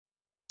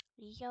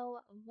Yo,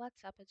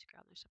 what's up? It's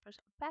Girl Shippers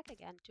back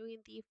again doing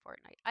the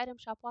Fortnite item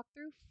shop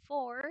walkthrough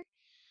for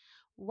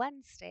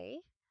Wednesday,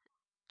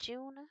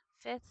 June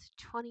 5th,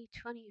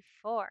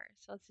 2024.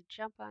 So let's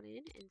jump on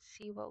in and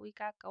see what we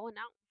got going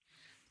on.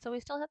 So we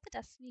still have the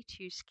Destiny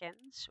 2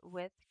 skins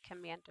with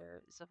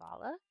Commander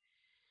Zavala.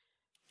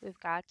 We've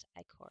got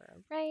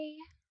Ikora Ray.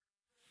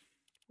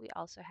 We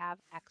also have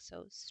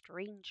Exo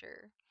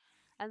Stranger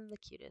and the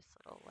cutest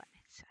little one.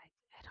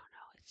 I don't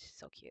know, it's just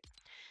so cute.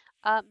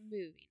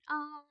 Moving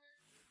on.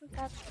 We've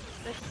got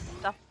this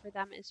stuff for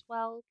them as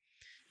well.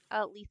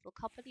 Lethal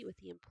Company with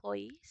the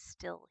employee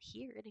still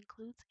here. It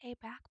includes a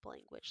back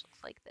bling, which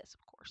looks like this,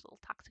 of course, little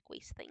toxic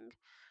waste thing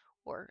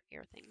or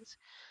air things.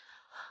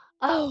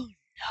 Oh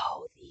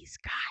no, these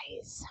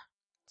guys.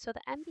 So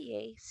the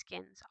NBA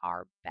skins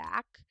are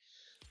back.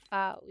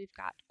 We've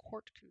got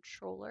Court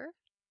Controller.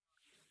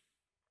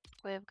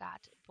 We've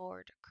got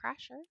Board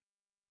Crasher.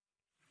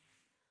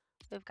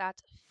 We've got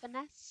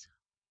Finesse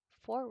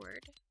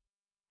Forward.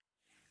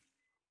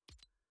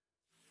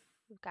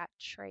 We've got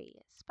Tray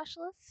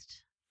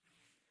Specialist.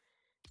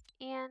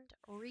 And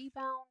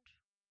Rebound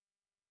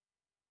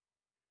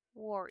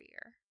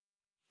Warrior.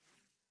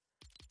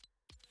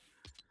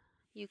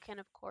 You can,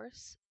 of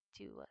course,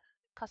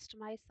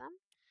 customize them.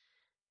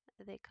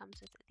 They comes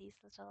with these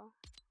little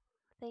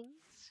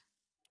things.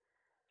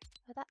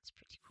 Oh, that's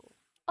pretty cool.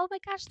 Oh my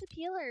gosh, the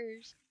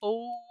peelers.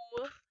 Oh,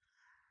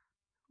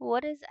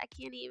 what is, I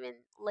can't even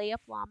lay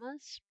up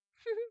llamas.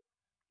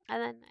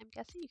 And then I'm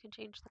guessing you can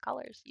change the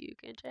colors. You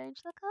can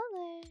change the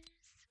colors.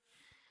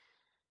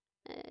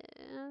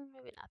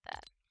 Maybe not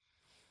that.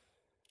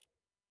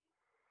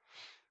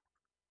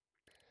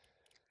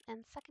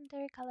 And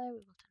secondary color, we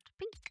will turn to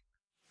pink.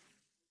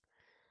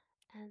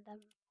 And then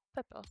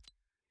purple.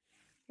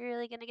 You're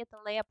really gonna get the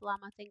layup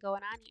llama thing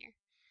going on here.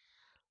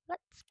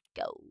 Let's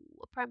go.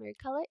 Primary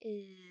color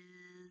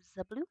is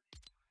the blue.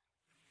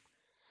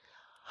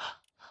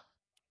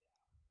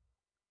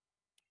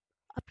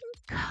 A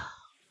pink.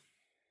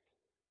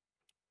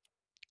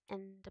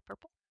 And a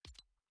purple.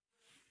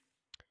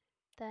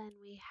 Then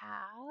we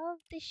have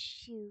the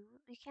shoe.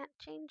 We can't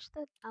change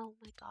the, oh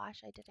my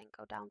gosh, I didn't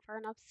go down far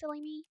enough.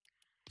 Silly me.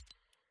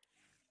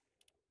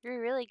 We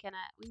really going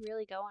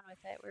with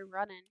it. We're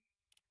running.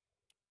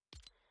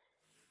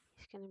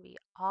 He's gonna be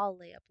all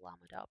layup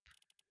llamaed up.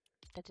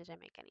 That didn't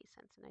make any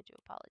sense and I do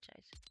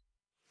apologize.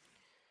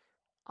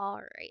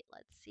 Alright,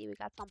 let's see. We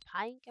got some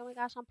pink and we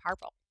got some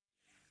purple.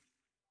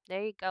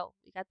 There you go.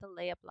 We got the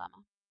layup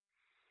llama.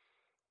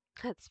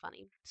 That's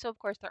funny. So of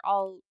course they're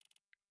all,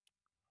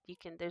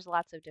 there's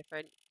lots of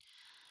different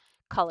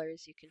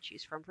colors you can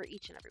choose from for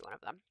each and every one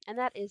of them. And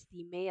that is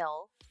the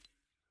male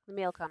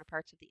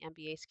counterparts of the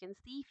NBA skins.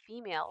 The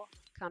female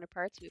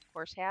counterparts, we of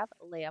course have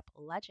Layup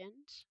Legend,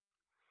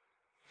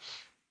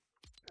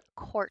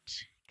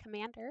 Court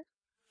Commander.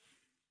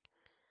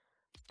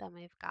 Then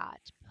we've got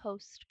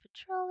Post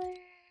Patroller,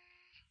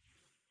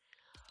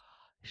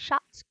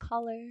 Shots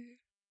Caller,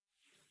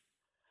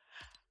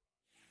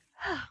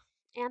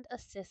 and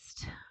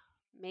Assist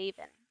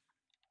Maven.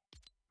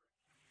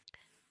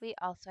 We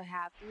also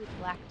have the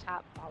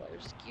Blacktop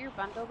Ballers Gear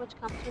Bundle, which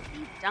comes with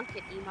the Dunk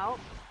It emote,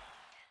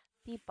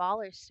 the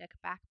Baller Stick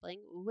back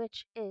bling,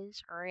 which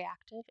is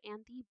reactive,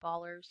 and the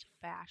Baller's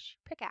Bash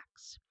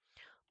pickaxe.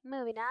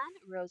 Moving on,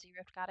 Rosie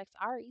Rift Goddess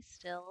Ari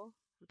still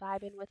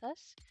vibing with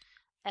us,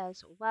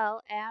 as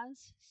well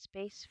as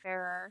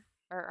Spacefarer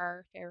or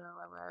our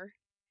Farer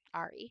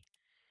Ari.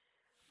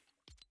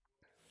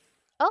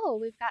 Oh,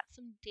 we've got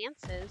some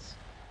dances.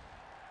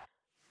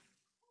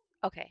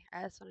 Okay,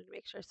 I just wanted to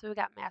make sure. So we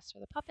got Master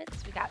of the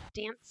Puppets, we got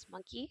Dance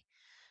Monkey,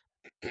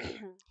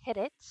 Hit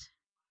It,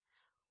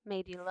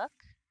 Made You Look.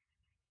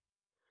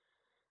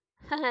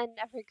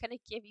 Never gonna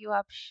give you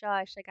up.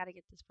 Shush, I gotta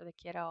get this for the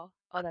kiddo.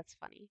 Oh, that's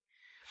funny.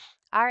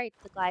 Alright,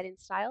 the gliding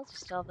styles. We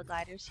still have the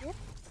gliders here.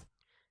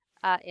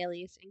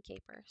 Alias and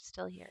Caper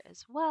still here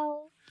as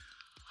well.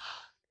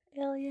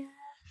 Alias,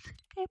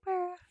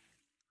 Caper.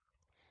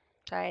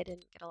 Sorry, I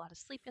didn't get a lot of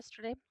sleep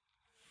yesterday.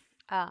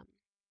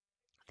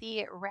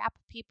 The wrap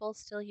people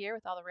still here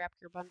with all the wrap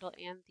gear bundle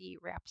and the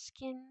wrap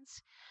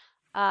skins.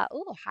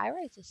 Oh,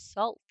 high-rise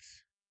assault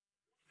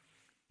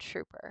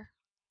trooper.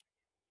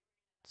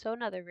 So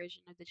another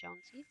version of the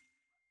Jonesy.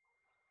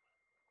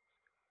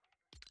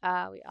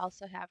 We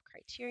also have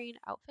Criterion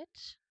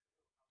outfit,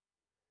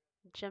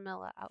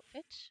 Jamila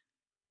outfit,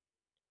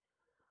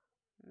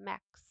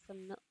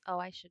 Oh,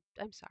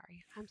 I'm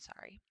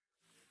sorry.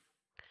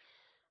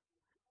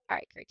 All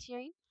right,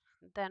 Criterion.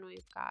 Then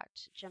we've got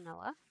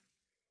Jamila.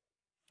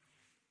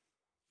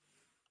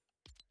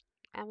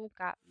 And we've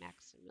got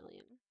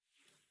Maximilian.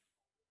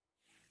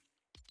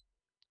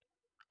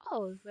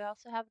 Oh, we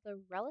also have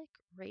the Relic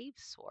Rave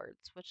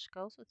Swords, which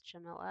goes with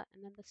Jamila,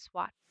 and then the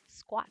Squat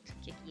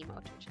Kick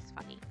emote, which is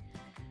funny.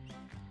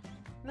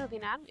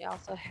 Moving on, we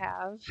also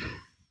have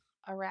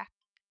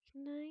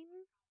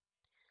Arachnine.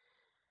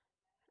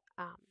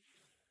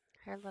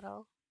 Her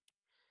little,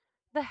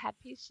 the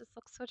headpiece just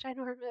looks so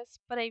ginormous,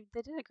 but they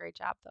did a great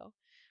job though.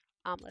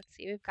 Let's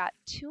see, we've got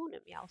two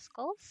Meow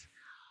Skulls,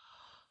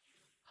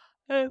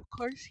 And of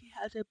course, he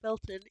has a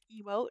built-in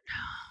emote.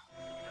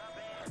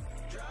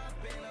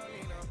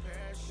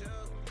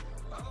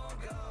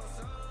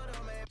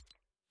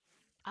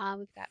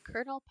 We've got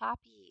Colonel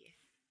Poppy,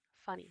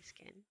 funny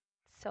skin,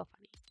 so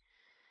funny.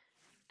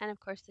 And of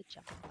course, the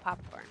jumping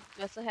popcorn.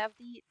 We also have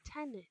the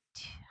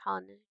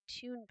 10-ton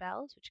tune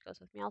bells, which goes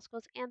with meow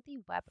skulls, and the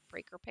web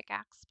breaker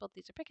pickaxe. Both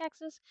these are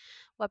pickaxes.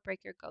 Web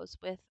breaker goes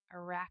with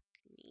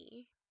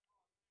arachne.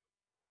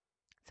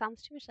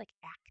 Sounds too much like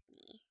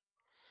acne.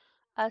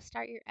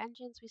 Start your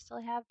engines. We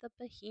still have the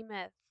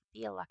behemoth,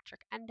 the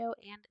electric endo,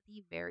 and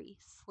the very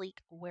sleek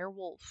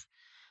werewolf.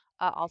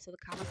 Also the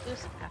comic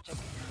boost, magic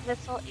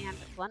missile, and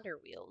blender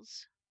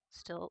wheels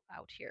still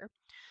out here.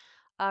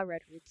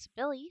 Red Roots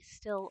Billy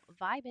still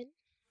vibing.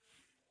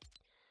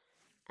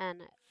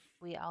 And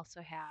we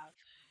also have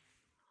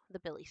the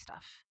Billy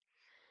stuff.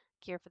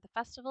 Gear for the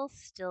festival,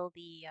 still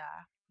the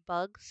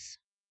bugs,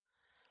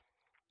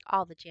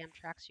 all the jam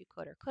tracks you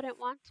could or couldn't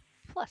want,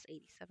 plus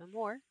 87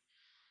 more.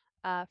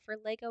 For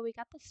Lego, we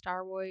got the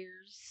Star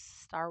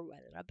Warriors, blah,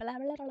 blah, blah,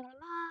 blah, blah,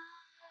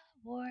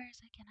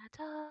 Wars, I cannot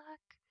talk.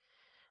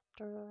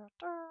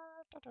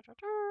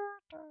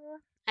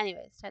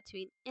 Anyways,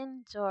 Tatooine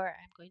Indoor.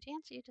 I'm going to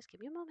answer you. Just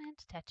give me a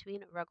moment.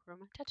 Tatooine Rug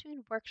Room,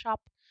 Tatooine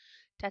Workshop,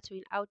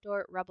 Tatooine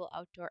Outdoor, Rebel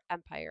Outdoor,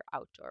 Empire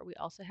Outdoor. We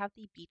also have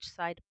the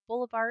Beachside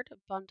Boulevard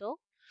bundle.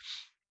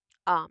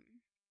 When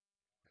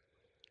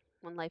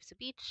life's a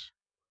beach,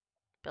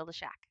 build a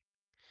shack.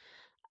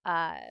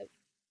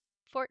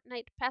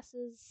 Fortnite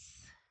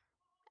passes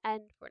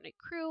and Fortnite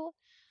crew.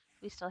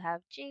 We still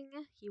have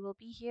Jing. He will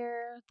be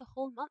here the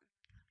whole month.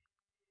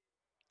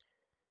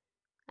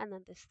 And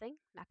then this thing,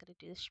 not going to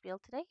do the spiel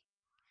today.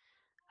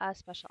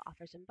 Special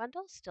offers and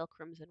bundles, still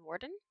Crimson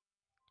Warden,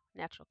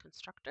 Natural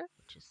Constructor,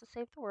 which is the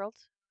Save the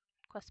World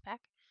quest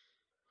pack,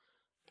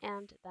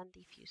 and then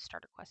the Fuse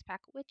Starter quest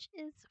pack, which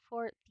is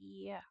for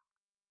the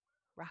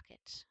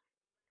rocket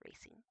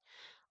racing.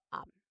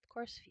 Of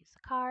course, Fuse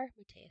the car,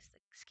 Mateus the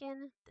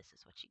skin. This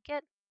is what you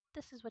get.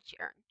 This is what you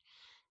earn.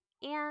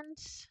 And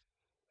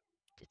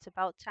it's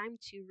about time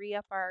to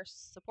re-up our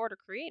supporter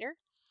creator.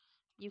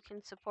 You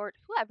can support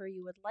whoever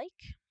you would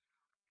like.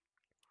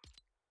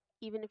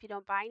 Even if you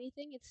don't buy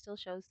anything, it still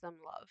shows them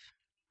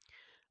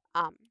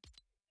love.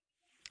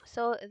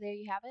 So there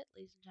you have it,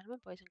 ladies and gentlemen,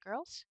 boys and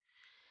girls.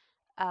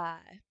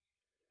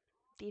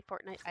 The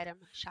Fortnite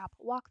item shop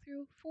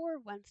walkthrough for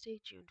Wednesday,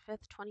 June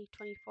 5th,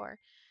 2024.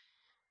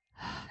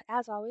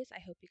 As always, I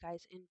hope you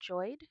guys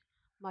enjoyed.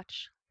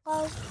 Much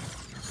love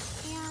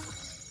and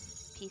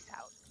peace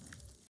out.